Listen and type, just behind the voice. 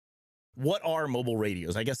What are mobile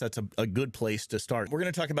radios? I guess that's a good place to start. We're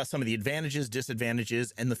going to talk about some of the advantages,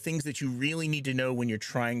 disadvantages, and the things that you really need to know when you're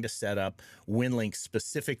trying to set up Winlink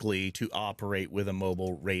specifically to operate with a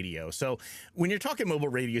mobile radio. So when you're talking mobile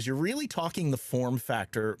radios, you're really talking the form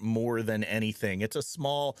factor more than anything. It's a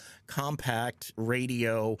small, compact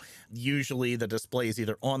radio. Usually the display is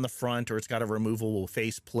either on the front or it's got a removable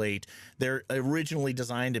faceplate. They're originally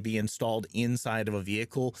designed to be installed inside of a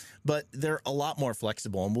vehicle, but they're a lot more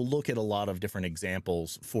flexible, and we'll look at a lot of different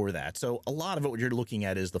examples for that. So a lot of it, what you're looking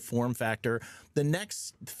at is the form factor. The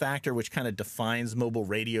next factor, which kind of defines mobile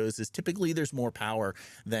radios, is typically there's more power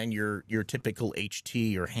than your typical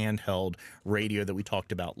HT or handheld radio that we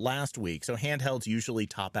talked about last week. So handhelds usually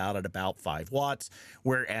top out at about 5 watts,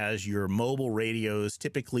 whereas your mobile radios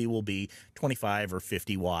typically will be 25 or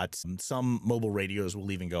 50 watts. Some mobile radios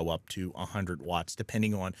will even go up to 100 watts,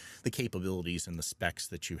 depending on the capabilities and the specs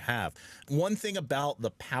that you have. One thing about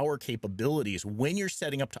the power capabilities when you're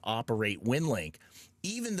setting up to operate Winlink,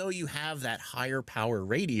 even though you have that higher power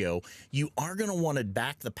radio, you are going to want to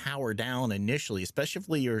back the power down initially,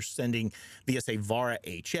 especially if you're sending via, say, VARA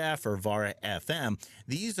HF or VARA FM.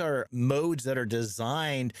 These are modes that are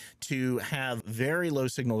designed to have very low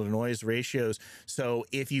signal to noise ratios. So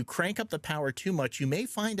if you crank up the power too much, you may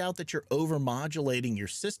find out that you're overmodulating your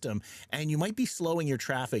system and you might be slowing your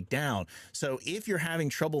traffic down. So if you're having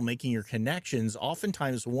trouble making your connections,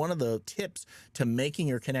 oftentimes one of the tips to making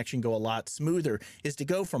your connection go a lot smoother is to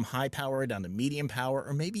go from high power down to medium power,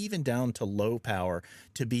 or maybe even down to low power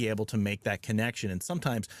to be able to make that connection. And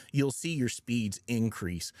sometimes you'll see your speeds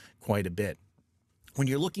increase quite a bit. When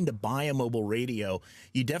you're looking to buy a mobile radio,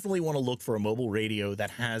 you definitely want to look for a mobile radio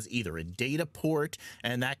that has either a data port,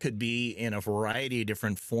 and that could be in a variety of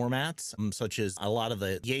different formats, such as a lot of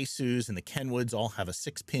the Yaesus and the Kenwoods all have a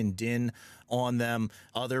 6-pin DIN on them.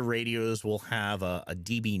 Other radios will have a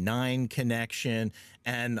DB9 connection,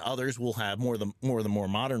 and others will have more of the more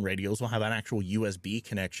modern radios will have an actual USB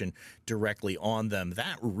connection directly on them.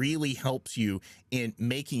 That really helps you in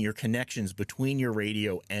making your connections between your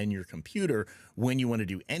radio and your computer when you want to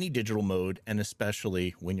do any digital mode, and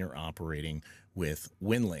especially when you're operating with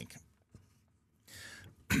Winlink.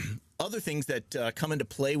 Other things that come into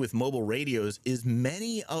play with mobile radios is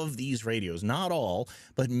many of these radios, not all,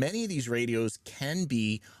 but many of these radios can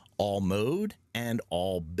be all mode and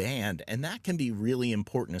all band, and that can be really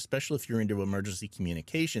important, especially if you're into emergency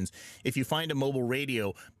communications. If you find a mobile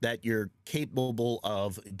radio that you're capable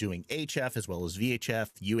of doing HF as well as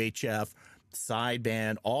VHF, UHF,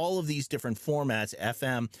 sideband, all of these different formats,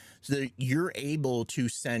 FM, so that you're able to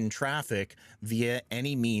send traffic via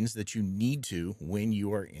any means that you need to when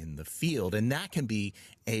you are in the field. And that can be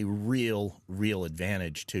a real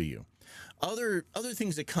advantage to you. Other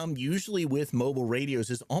things that come usually with mobile radios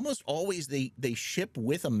is almost always they ship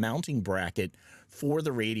with a mounting bracket for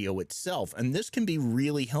the radio itself. And this can be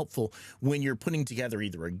really helpful when you're putting together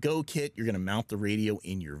either a Go kit, you're going to mount the radio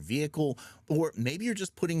in your vehicle, or maybe you're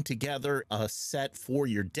just putting together a set for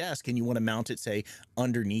your desk and you want to mount it, say,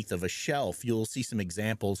 underneath of a shelf. You'll see some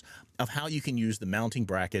examples of how you can use the mounting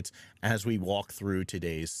brackets as we walk through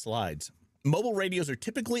today's slides. Mobile radios are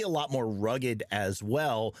typically a lot more rugged as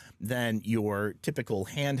well than your typical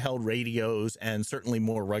handheld radios, and certainly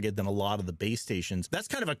more rugged than a lot of the base stations. That's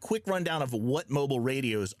kind of a quick rundown of what mobile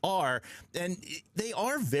radios are, and they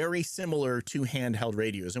are very similar to handheld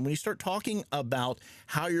radios. And when you start talking about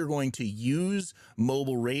how you're going to use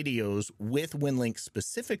mobile radios with Winlink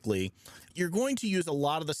specifically, you're going to use a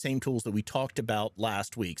lot of the same tools that we talked about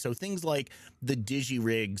last week. So things like the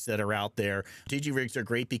digi-rigs that are out there. Digi-rigs are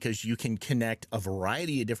great because you can connect a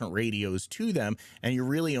variety of different radios to them, and you're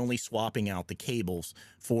really only swapping out the cables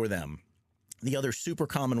for them. The other super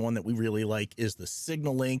common one that we really like is the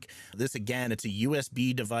SignalLink. This, again, it's a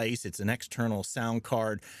USB device. It's an external sound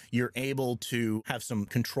card. You're able to have some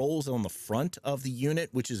controls on the front of the unit,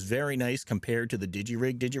 which is very nice compared to the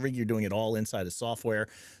digi-rig. Digi-rig, you're doing it all inside of software.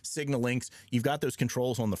 SignalLinks, you've got those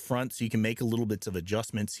controls on the front, so you can make a little bits of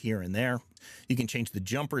adjustments here and there. You can change the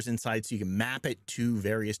jumpers inside, so you can map it to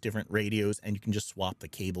various different radios, and you can just swap the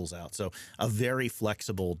cables out. So a very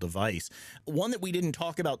flexible device. One that we didn't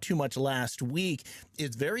talk about too much last week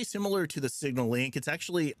is very similar to the SignalLink. It's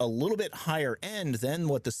actually a little bit higher end than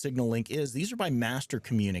what the SignalLink is. These are by Master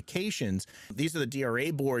Communications. These are the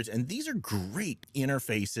DRA boards, and these are great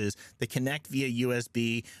interfaces that connect via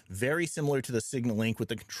USB, very similar to the SignalLink with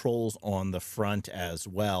the controls on the front as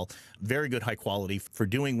well. Very good high quality for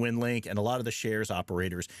doing Winlink, and a lot of the shares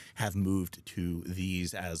operators have moved to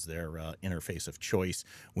these as their interface of choice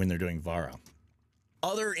when they're doing VARA.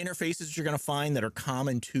 Other interfaces you're going to find that are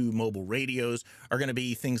common to mobile radios are going to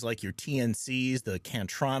be things like your TNCs, the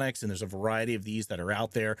Cantronics, and there's a variety of these that are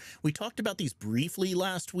out there. We talked about these briefly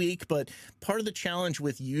last week, but part of the challenge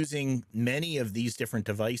with using many of these different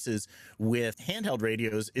devices with handheld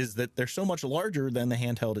radios is that they're so much larger than the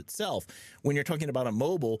handheld itself. When you're talking about a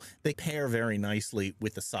mobile, they pair very nicely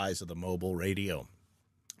with the size of the mobile radio.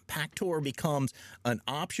 Pactor becomes an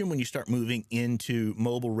option when you start moving into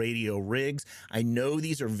mobile radio rigs. I know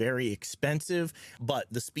these are very expensive, but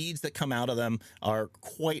the speeds that come out of them are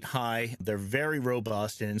quite high. They're very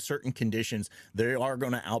robust, and in certain conditions, they are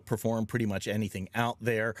going to outperform pretty much anything out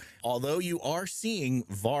there. Although you are seeing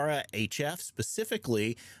VARA HF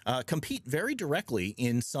specifically compete very directly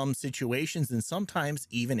in some situations and sometimes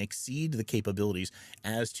even exceed the capabilities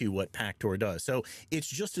as to what Pactor does. So it's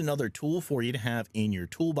just another tool for you to have in your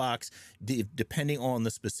toolbox, depending on the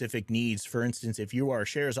specific needs. For instance, if you are a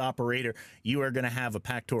shares operator, you are going to have a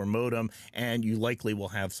Pactor modem, and you likely will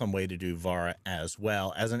have some way to do VARA as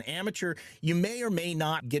well. As an amateur, you may or may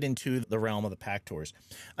not get into the realm of the Pactors.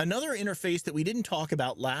 Another interface that we didn't talk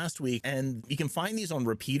about last week, and you can find these on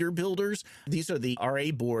repeater builders. These are the RA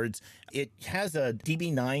boards. It has a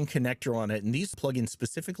DB9 connector on it, and these plug in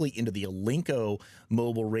specifically into the Alinco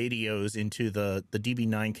mobile radios into the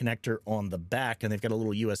DB9 connector on the back, and they've got a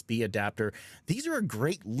little USB adapter. These are a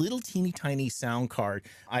great little teeny tiny sound card.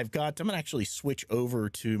 I'm going to actually switch over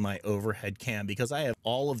to my overhead cam because I have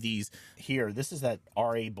all of these here. This is that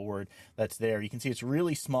RA board that's there. You can see it's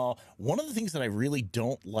really small. One of the things that I really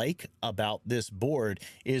don't like about this board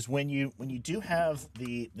is when you do have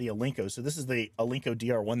the Alinco. So this is the Alinco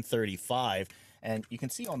DR135. And you can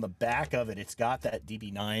see on the back of it, it's got that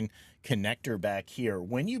DB9 connector back here.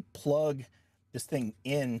 When you plug this thing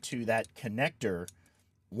into that connector,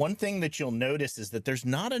 one thing that you'll notice is that there's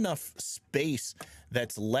not enough space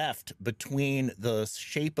that's left between the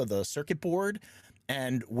shape of the circuit board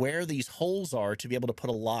and where these holes are to be able to put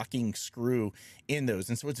a locking screw in those.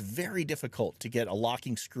 And so it's very difficult to get a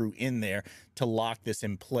locking screw in there to lock this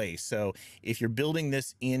in place. So if you're building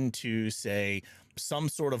this into, say, some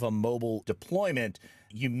sort of a mobile deployment,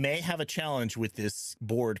 you may have a challenge with this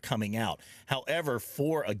board coming out. However,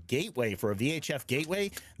 for a gateway, for a VHF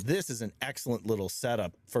gateway, this is an excellent little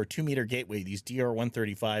setup. For a 2-meter gateway, these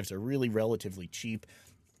DR135s are really relatively cheap,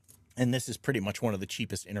 and this is pretty much one of the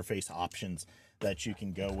cheapest interface options that you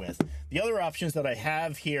can go with. The other options that I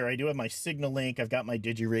have here, I do have my Signal Link. I've got my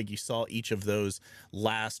DigiRig. You saw each of those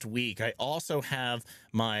last week. I also have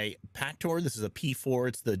my Pactor. This is a P4.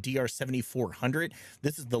 It's the DR7400.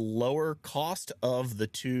 This is the lower cost of the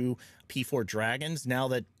two P4 Dragons. Now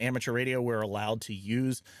that amateur radio, we're allowed to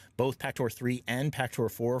use both Pactor 3 and Pactor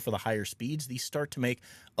 4 for the higher speeds. These start to make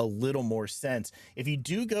a little more sense. If you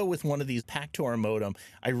do go with one of these Pactor modem,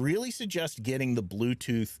 I really suggest getting the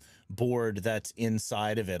Bluetooth board that's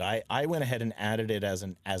inside of it. I went ahead and added it as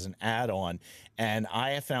an add-on, and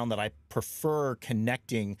I have found that I prefer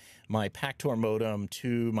connecting my Pactor modem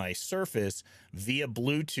to my Surface via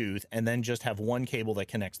Bluetooth and then just have one cable that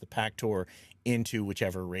connects the Pactor into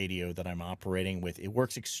whichever radio that I'm operating with. It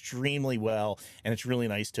works extremely well, and it's really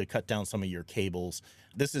nice to cut down some of your cables.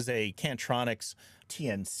 This is a Cantronics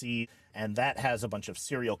TNC, and that has a bunch of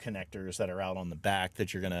serial connectors that are out on the back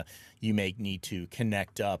that you may need to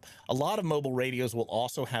connect up. A lot of mobile radios will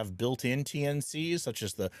also have built-in TNCs, such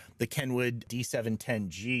as the Kenwood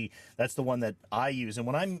D710G. That's the one that I use. And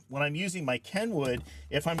when I'm using my Kenwood,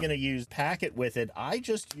 if I'm going to use packet with it, I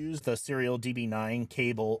just use the serial DB9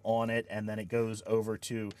 cable on it, and then it goes over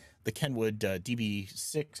to the Kenwood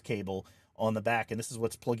DB6 cable on the back, and this is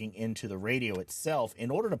what's plugging into the radio itself. In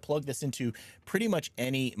order to plug this into pretty much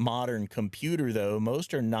any modern computer, though,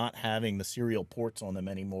 most are not having the serial ports on them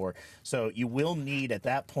anymore. So you will need, at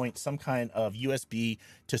that point, some kind of USB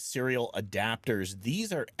to serial adapters.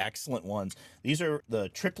 These are excellent ones. These are the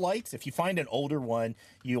trip lights. If you find an older one,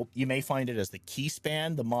 you may find it as the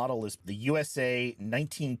Keyspan. The model is the USA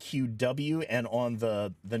 19QW, and on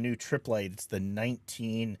the new trip light, it's the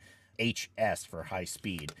 19HS for high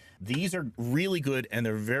speed. These are really good, and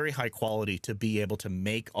they're very high quality to be able to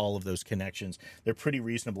make all of those connections. They're pretty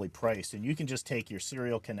reasonably priced, and you can just take your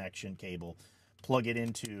serial connection cable, plug it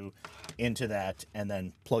into that, and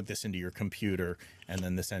then plug this into your computer, and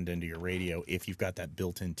then this end into your radio if you've got that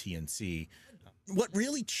built-in TNC. What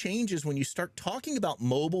really changes when you start talking about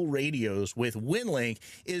mobile radios with Winlink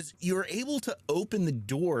is you're able to open the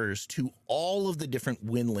doors to all of the different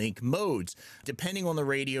Winlink modes. Depending on the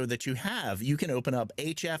radio that you have, you can open up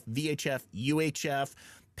HF, VHF, UHF,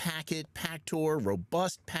 packet, PACTOR,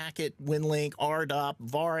 robust packet, Winlink, RDOP,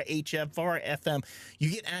 VARA HF, VARA FM. You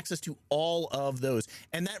get access to all of those.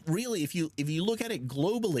 And that really, if you look at it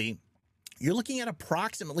globally, you're looking at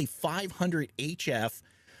approximately 500 HF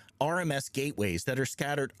RMS gateways that are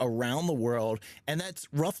scattered around the world, and that's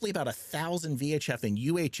roughly about 1,000 VHF and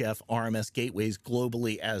UHF RMS gateways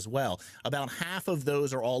globally as well. About half of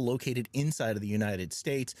those are all located inside of the United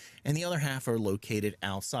States, and the other half are located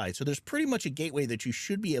outside. So there's pretty much a gateway that you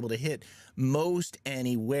should be able to hit most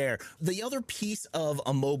anywhere. The other piece of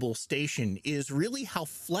a mobile station is really how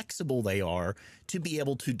flexible they are to be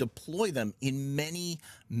able to deploy them in many,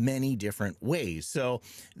 many different ways. So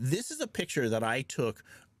this is a picture that I took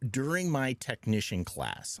during my technician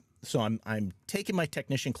class. So I'm taking my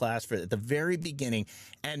technician class at the very beginning,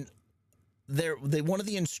 and one of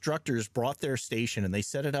the instructors brought their station and they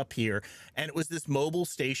set it up here, and it was this mobile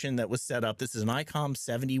station that was set up. This is an ICOM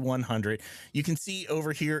 7100. You can see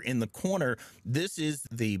over here in the corner, this is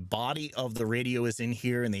the body of the radio is in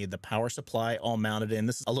here, and they had the power supply all mounted in.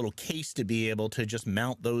 This is a little case to be able to just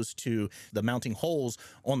mount those to the mounting holes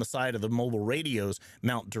on the side of the mobile radios,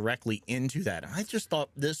 mount directly into that. And I just thought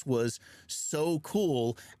this was so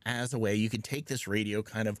cool as a way you could take this radio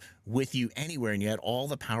kind of with you anywhere, and you had all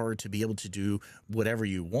the power to be able to do whatever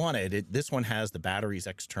you wanted. This one has the batteries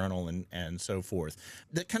external and so forth.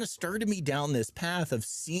 That kind of started me down this path of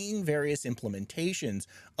seeing various implementations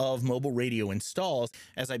of mobile radio installs.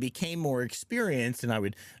 As I became more experienced and I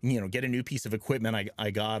would, get a new piece of equipment,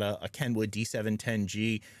 I got a Kenwood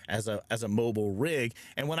D710G as a mobile rig.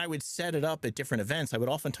 And when I would set it up at different events, I would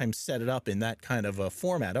oftentimes set it up in that kind of a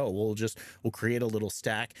format. Oh, we'll create a little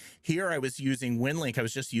stack. Here I was using Winlink. I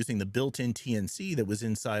was just using the built-in TNC that was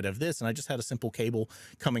inside of this, and I just had a simple cable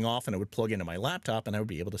coming off, and I would plug into my laptop, and I would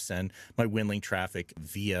be able to send my Winlink traffic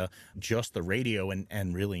via just the radio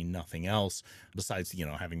and really nothing else besides,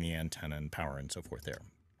 having the antenna and power and so forth there.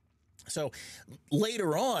 So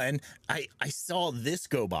later on, I saw this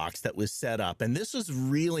Go box that was set up, and this was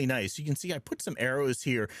really nice. You can see I put some arrows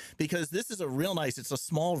here because this is it's a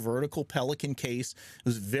small vertical Pelican case. It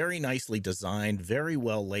was very nicely designed, very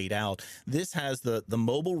well laid out. This has the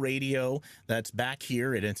mobile radio that's back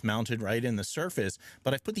here, and it's mounted right in the surface,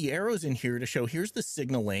 but I've put the arrows in here to show here's the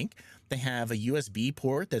signal link. They have a USB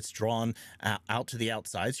port that's drawn out to the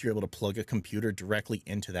outside, so you're able to plug a computer directly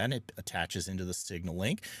into that, and it attaches into the signal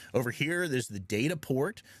link. Over here, there's the data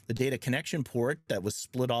port, the data connection port that was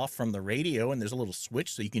split off from the radio, and there's a little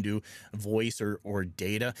switch so you can do voice or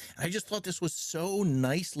data. And I just thought this was so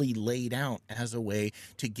nicely laid out as a way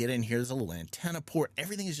to get in here. There's a little antenna port.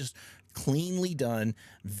 Everything is just cleanly done,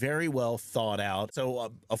 very well thought out.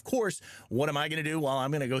 So of course, what am I going to do? Well,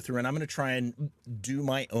 I'm going to go through and I'm going to try and do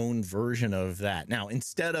my own version of that. Now,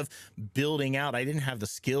 instead of building out, I didn't have the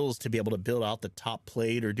skills to be able to build out the top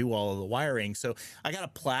plate or do all of the wiring. So I got a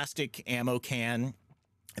plastic ammo can.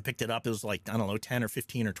 I picked it up. It was like, I don't know, 10 or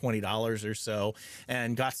 15 or $20 or so,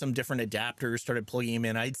 and got some different adapters, started plugging them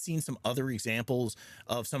in. I'd seen some other examples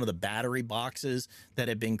of some of the battery boxes that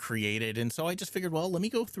had been created. And so I just figured, well, let me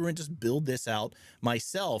go through and just build this out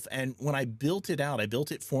myself. And when I built it out, I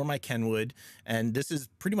built it for my Kenwood. And this is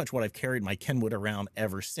pretty much what I've carried my Kenwood around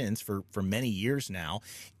ever since for many years now.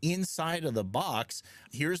 Inside of the box,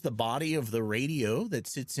 here's the body of the radio that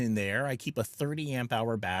sits in there. I keep a 30 amp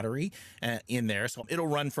hour battery in there. So it'll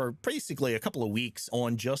run for basically a couple of weeks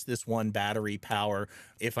on just this one battery power.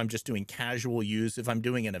 If I'm just doing casual use, if I'm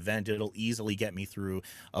doing an event, it'll easily get me through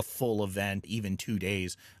a full event, even 2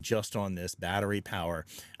 days, just on this battery power.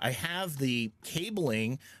 I have the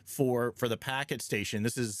cabling for the packet station.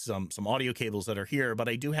 This is some audio cables that are here, but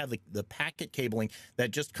I do have the packet cabling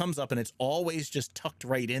that just comes up, and it's always just tucked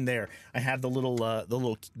right in there. I have the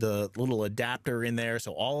little adapter in there,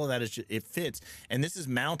 so all of that it fits, and this is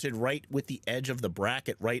mounted right with the edge of the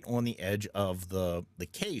bracket, right on the edge of the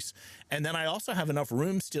case. And then I also have enough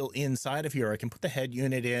room still inside of here. I can put the head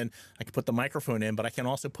unit in, I can put the microphone in, but I can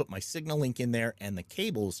also put my signal link in there and the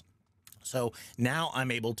cables. So now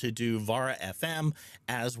I'm able to do VARA FM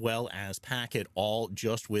as well as packet, all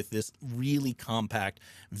just with this really compact,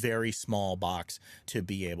 very small box to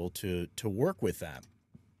be able to work with that.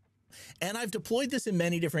 And I've deployed this in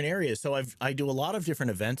many different areas. So I do a lot of different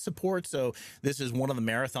event support. So this is one of the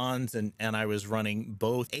marathons, and I was running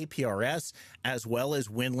both APRS as well as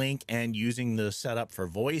Winlink and using the setup for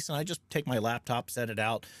voice. And I just take my laptop, set it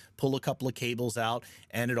out, pull a couple of cables out,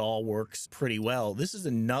 and it all works pretty well. This is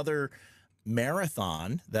another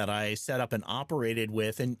marathon that I set up and operated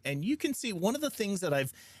with. And you can see one of the things that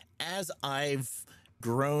as I've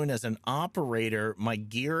grown as an operator, my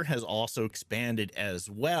gear has also expanded as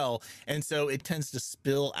well. And so it tends to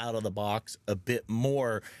spill out of the box a bit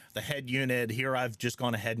more. The head unit here, I've just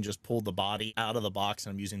gone ahead and just pulled the body out of the box,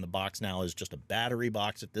 and I'm using the box now as just a battery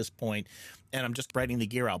box at this point, and I'm just spreading the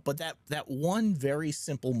gear out. But that one very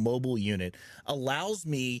simple mobile unit allows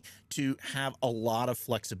me to have a lot of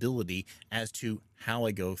flexibility as to how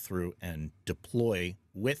I go through and deploy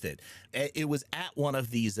with it. It was at one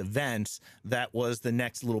of these events that was the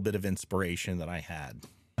next little bit of inspiration that I had.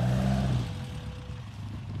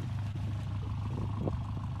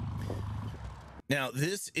 Now,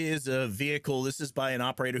 this is a vehicle. This is by an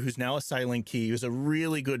operator who's now a Silent Key. He was a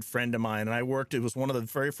really good friend of mine, and it was one of the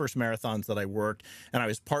very first marathons that I worked, and I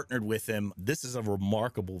was partnered with him. This is a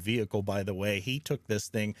remarkable vehicle, by the way. He took this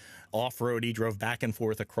thing off-road. He drove back and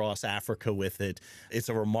forth across Africa with it. It's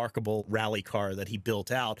a remarkable rally car that he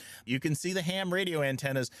built out. You can see the ham radio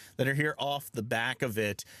antennas that are here off the back of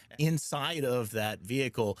it. Inside of that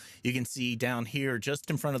vehicle, you can see down here, just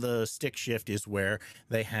in front of the stick shift, is where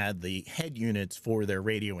they had the head units for their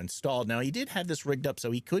radio installed. Now, he did have this rigged up so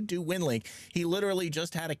he could do Winlink. He literally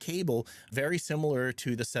just had a cable very similar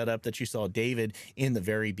to the setup that you saw David in the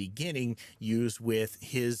very beginning use with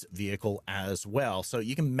his vehicle as well. So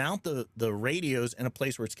you can mount the radios in a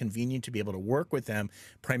place where it's convenient to be able to work with them,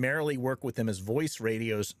 primarily work with them as voice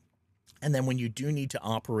radios. And then when you do need to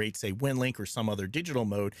operate, say, Winlink or some other digital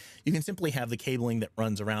mode, you can simply have the cabling that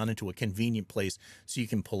runs around into a convenient place so you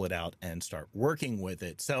can pull it out and start working with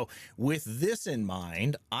it. So with this in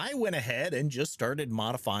mind, I went ahead and just started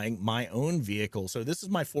modifying my own vehicle. So this is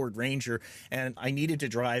my Ford Ranger, and I needed to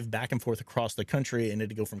drive back and forth across the country. I needed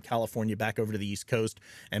to go from California back over to the East Coast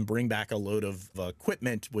and bring back a load of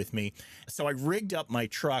equipment with me. So I rigged up my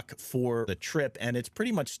truck for the trip, and it's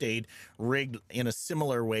pretty much stayed rigged in a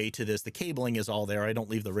similar way to this. The cabling is all there. I don't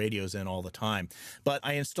leave the radios in all the time, but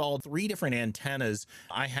I installed 3 different antennas.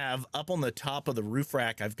 I have up on the top of the roof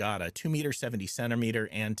rack, I've got a 2-meter 70-centimeter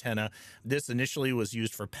antenna. This initially was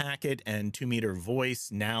used for packet and 2-meter voice.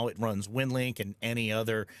 Now it runs Winlink and any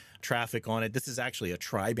other traffic on it. This is actually a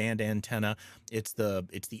tri-band antenna. It's the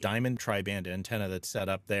diamond tri-band antenna that's set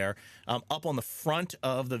up there. Up on the front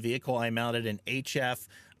of the vehicle, I mounted an HF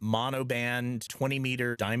monoband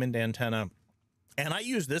 20-meter diamond antenna. And I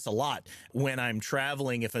use this a lot when I'm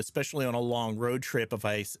traveling, especially on a long road trip. If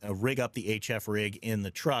I rig up the HF rig in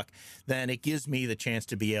the truck, then it gives me the chance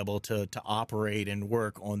to be able to operate and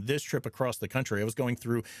work on this trip across the country. I was going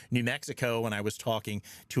through New Mexico and I was talking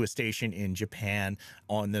to a station in Japan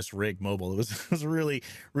on this rig mobile. It was really,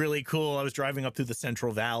 really cool. I was driving up through the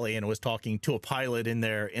Central Valley and I was talking to a pilot in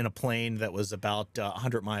there in a plane that was about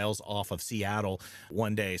 100 miles off of Seattle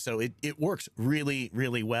one day. So it works really,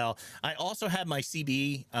 really well. I also had my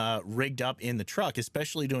CB rigged up in the truck,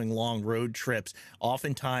 especially doing long road trips.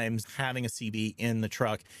 Oftentimes having a CB in the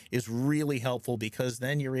truck is really helpful because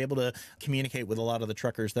then you're able to communicate with a lot of the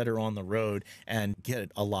truckers that are on the road and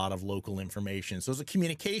get a lot of local information. So as a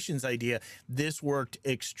communications idea, this worked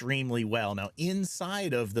extremely well. Now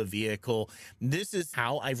inside of the vehicle, this is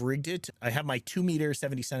how I've rigged it. I have my 2-meter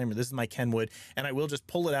 70-centimeter. This is my Kenwood, and I will just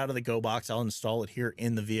pull it out of the Go box. I'll install it here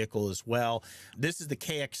in the vehicle as well. This is the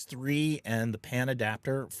KX3 and the PAN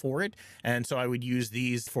adapter for it, and so I would use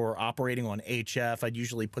these for operating on HF. I'd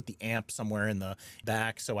usually put the amp somewhere in the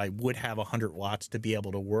back so I would have 100 watts to be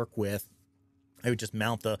able to work with. I would just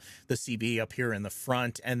mount the CB up here in the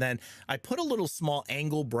front, and then I put a little small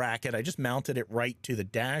angle bracket. I just mounted it right to the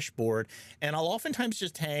dashboard, and I'll oftentimes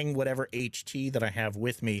just hang whatever HT that I have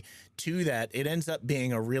with me to that. It ends up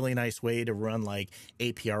being a really nice way to run like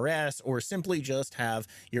APRS or simply just have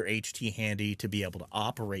your HT handy to be able to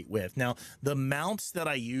operate with. Now, the mounts that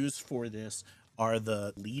I use for this are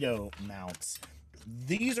the Lido mounts.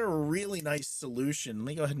 These are a really nice solution. Let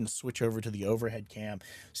me go ahead and switch over to the overhead cam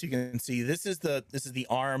so you can see this is the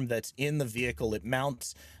arm that's in the vehicle. It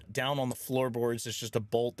mounts down on the floorboards. It's just a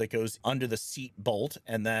bolt that goes under the seat bolt,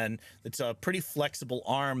 and then it's a pretty flexible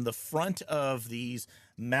arm. The front of these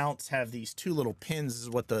mounts have these 2 little pins. This is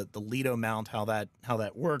what the Lido mount, how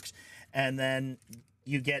that works, and then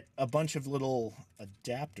you get a bunch of little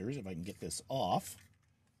adapters. If I can get this off,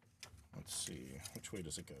 let's see, which way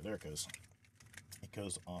does it go? There it goes. It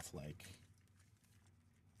goes off like,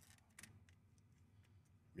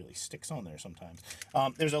 really sticks on there sometimes.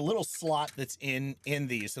 There's a little slot that's in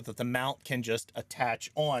these so that the mount can just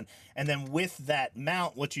attach on. And then with that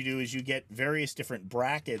mount, what you do is you get various different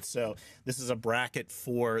brackets. So this is a bracket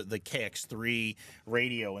for the KX3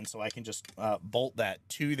 radio, and so I can just bolt that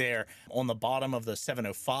to there. On the bottom of the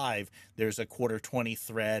 705, there's a 1/4 20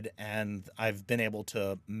 thread, and I've been able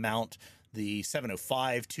to mount the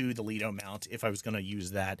 705 to the Lido mount if I was going to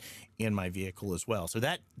use that in my vehicle as well. So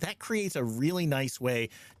that creates a really nice way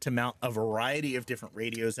to mount a variety of different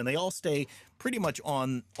radios, and they all stay pretty much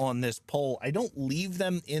on this pole. I don't leave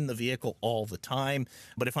them in the vehicle all the time,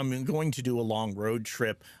 but if I'm going to do a long road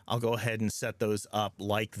trip, I'll go ahead and set those up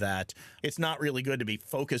like that. It's not really good to be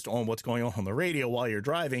focused on what's going on the radio while you're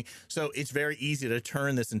driving, so it's very easy to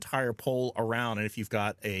turn this entire pole around, and if you've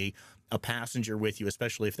got a passenger with you,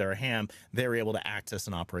 especially if they're a ham, they're able to access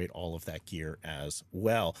and operate all of that gear as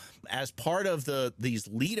well. As part of these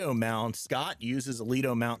Lido mounts, Scott uses a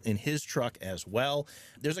Lido mount in his truck as well.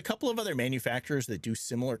 There's a couple of other manufacturers that do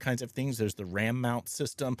similar kinds of things. There's the Ram mount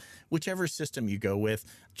system. Whichever system you go with,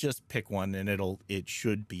 just pick one and it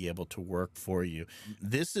should be able to work for you.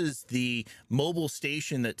 This is the mobile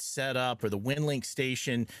station that's set up, or the Winlink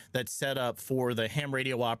station that's set up for the ham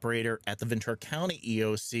radio operator at the Ventura County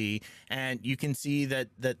EOC. And you can see that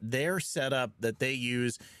their setup that they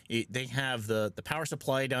use, they have the power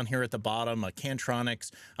supply down here at the bottom,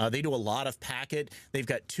 Cantronics. They do a lot of packet. They've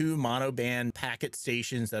got 2 monoband packet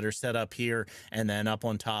stations that are set up here, and then up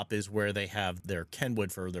on top is where they have their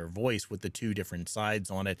Kenwood for their voice with the 2 different sides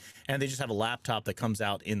on it. And they just have a laptop that comes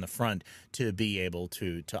out in the front to be able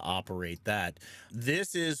to operate that.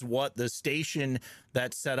 This is what the station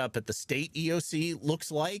that's set up at the state EOC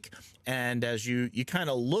looks like. And as you kind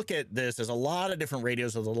of look at this, there's a lot of different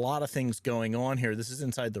radios. There's a lot of things going on here. This is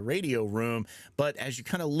inside the radio room. But as you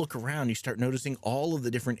kind of look around, you start noticing all of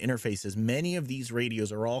the different interfaces. Many of these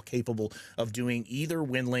radios are all capable of doing either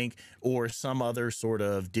Winlink or some other sort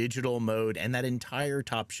of digital mode. And that entire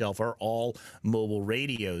top shelf are all mobile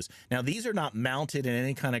radios. Now, these are not mounted in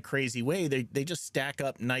any kind of crazy way. They just stack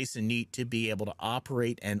up nice and neat to be able to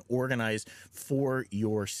operate and organize for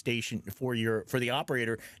your station, for the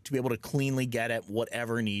operator to be able to cleanly get at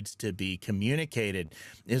whatever needs to be communicated.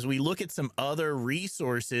 As we look at some other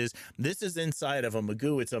resources, this is inside of a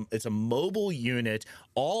Magoo. It's a mobile unit.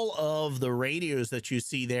 All of the radios that you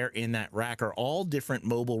see there in that rack are all different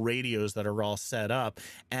mobile radios that are all set up.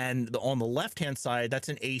 And on the left-hand side, that's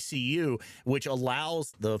an ACU, which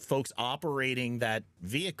allows the folks operating that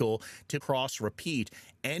vehicle to cross-repeat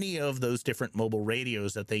any of those different mobile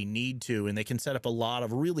radios that they need to, and they can set up a lot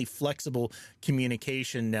of really flexible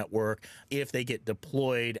communication network if they get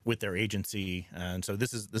deployed with their agency. And so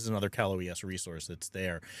this is another CalOES resource that's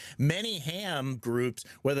there. Many ham groups,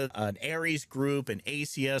 whether an Aries group, an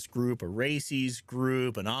ACS group, a RACES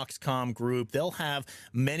group, an Oxcom group, they'll have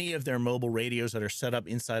many of their mobile radios that are set up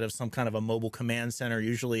inside of some kind of a mobile command center.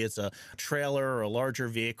 Usually it's a trailer or a larger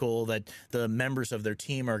vehicle that the members of their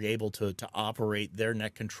team are able to operate their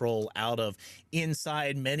net control out of.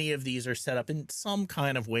 Inside, many of these are set up in some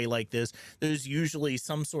kind of way like this. There's usually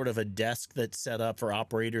some sort of a desk that's set up for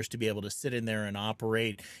operators to be able to sit in there and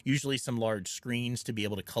operate, usually some large screens to be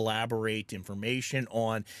able to collaborate information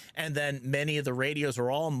on. And then many of the radios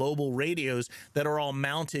are all mobile radios that are all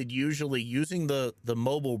mounted usually using the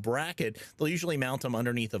mobile bracket. They'll usually mount them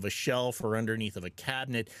underneath of a shelf or underneath of a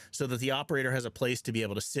cabinet so that the operator has a place to be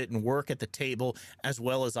able to sit and work at the table as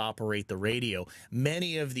well as operate the radio.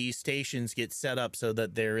 Many of these stations get set up so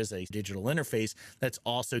that there is a digital interface that's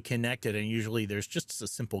also connected, and usually there's just a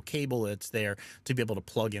simple cable that's there to be able to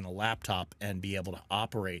plug in a laptop and be able to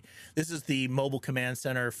operate. This is the mobile command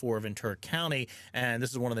center for Ventura County, and this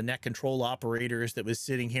is one of the net control operators that was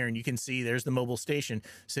sitting here, and you can see there's the mobile station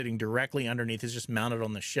sitting directly underneath. It's just mounted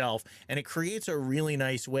on the shelf, and it creates a really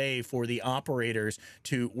nice way for the operators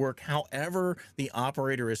to work however the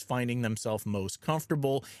operator is finding themselves most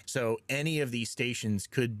comfortable. So any of these stations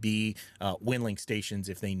could be Winlink stations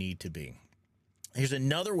if they need to be. Here's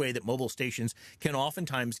another way that mobile stations can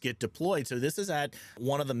oftentimes get deployed. So this is at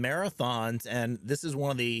one of the marathons, and this is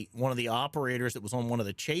one of the operators that was on one of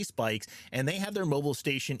the chase bikes, and they have their mobile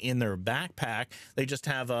station in their backpack. They just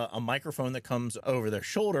have a microphone that comes over their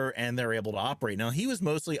shoulder, and they're able to operate. Now, he was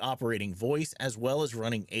mostly operating voice as well as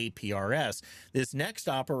running APRS. This next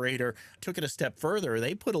operator took it a step further.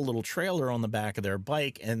 They put a little trailer on the back of their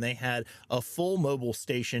bike, and they had a full mobile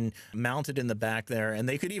station mounted in the back there, and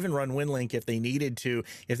they could even run Winlink if they needed to.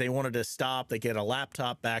 If they wanted to stop, they get a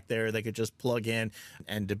laptop back there they could just plug in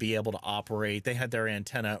and to be able to operate. They had their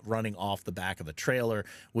antenna running off the back of the trailer,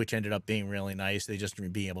 which ended up being really nice. They just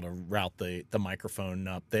be able to route the microphone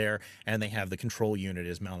up there, and they have the control unit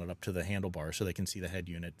is mounted up to the handlebar so they can see the head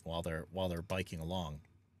unit while they're biking along.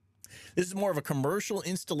 This is more of a commercial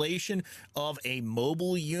installation of a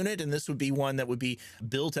mobile unit, and this would be one that would be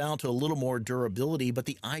built out to a little more durability, but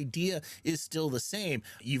the idea is still the same.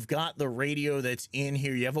 You've got the radio that's in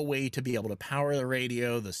here. You have a way to be able to power the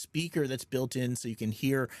radio, the speaker that's built in so you can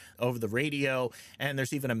hear over the radio, and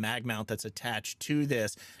there's even a mag mount that's attached to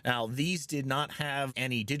this. Now, these did not have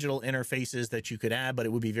any digital interfaces that you could add, but it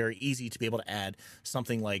would be very easy to be able to add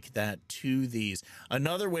something like that to these.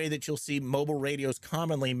 Another way that you'll see mobile radios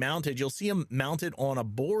commonly mounted, you'll see them mounted on a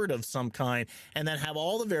board of some kind and then have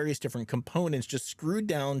all the various different components just screwed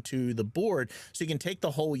down to the board, so you can take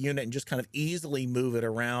the whole unit and just kind of easily move it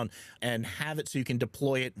around and have it so you can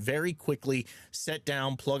deploy it very quickly, set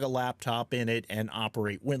down, plug a laptop in it, and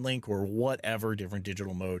operate Winlink or whatever different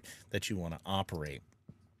digital mode that you want to operate.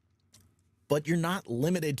 But you're not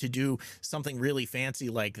limited to do something really fancy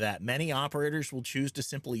like that. Many operators will choose to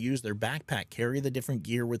simply use their backpack, carry the different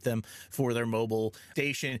gear with them for their mobile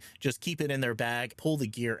station, just keep it in their bag, pull the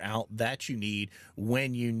gear out that you need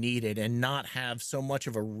when you need it, and not have so much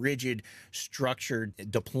of a rigid, structured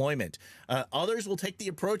deployment. Others will take the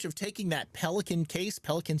approach of taking that Pelican case.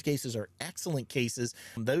 Pelican cases are excellent cases.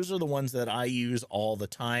 Those are the ones that I use all the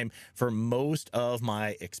time for most of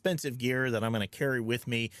my expensive gear that I'm going to carry with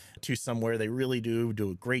me to somewhere. They really do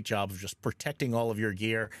a great job of just protecting all of your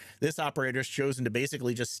gear. This operator's chosen to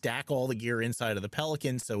basically just stack all the gear inside of the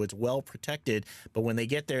Pelican so it's well protected, but when they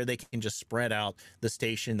get there, they can just spread out the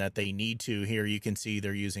station that they need to. Here you can see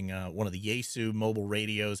they're using one of the Yaesu mobile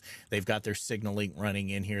radios. They've got their SignalLink running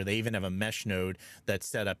in here. They even have a mesh node that's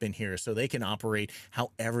set up in here so they can operate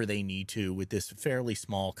however they need to with this fairly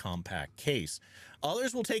small compact case.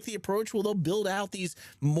 Others will take the approach, well, they'll build out these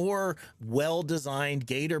more well-designed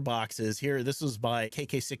gator boxes. Here, this was by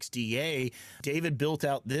KK6DA. David built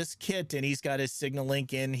out this kit, and he's got his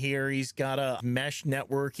SignalLink in here. He's got a mesh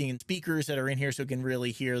networking speakers that are in here so you can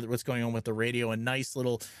really hear what's going on with the radio. A nice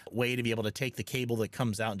little way to be able to take the cable that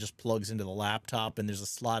comes out and just plugs into the laptop, and there's a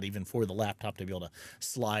slot even for the laptop to be able to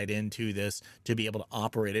slide into this to be able to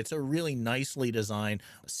operate. It's a really nicely designed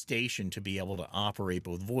station to be able to operate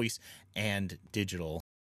both voice and digital